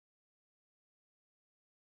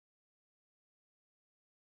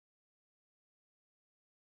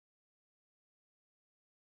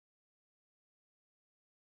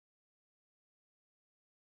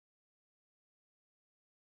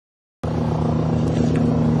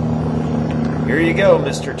Here you go,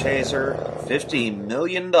 Mr. Taser. $50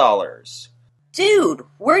 million. Dude,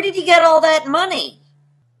 where did you get all that money?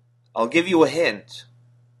 I'll give you a hint.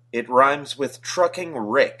 It rhymes with trucking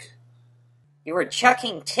Rick. You were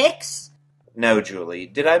chucking ticks? No, Julie.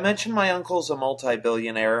 Did I mention my uncle's a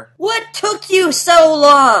multi-billionaire? What took you so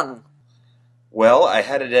long? Well, I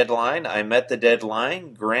had a deadline. I met the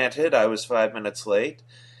deadline. Granted, I was 5 minutes late.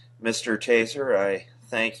 Mr. Taser, I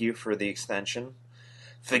thank you for the extension.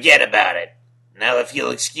 Forget about it. Now, if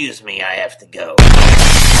you'll excuse me, I have to go.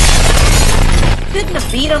 Couldn't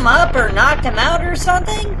have beat him up or knocked him out or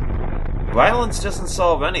something? Violence doesn't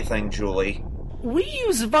solve anything, Julie. We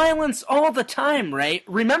use violence all the time, right?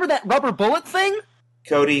 Remember that rubber bullet thing?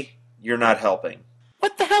 Cody, you're not helping.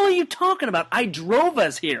 What the hell are you talking about? I drove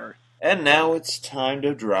us here. And now it's time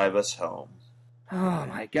to drive us home. Oh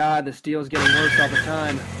my god, this deal's getting worse all the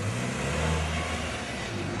time.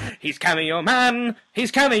 He's Cameo Man!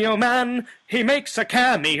 He's Cameo Man! He makes a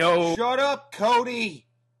cameo! Shut up, Cody!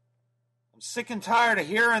 I'm sick and tired of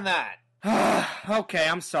hearing that. Okay,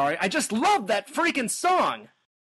 I'm sorry. I just love that freaking song!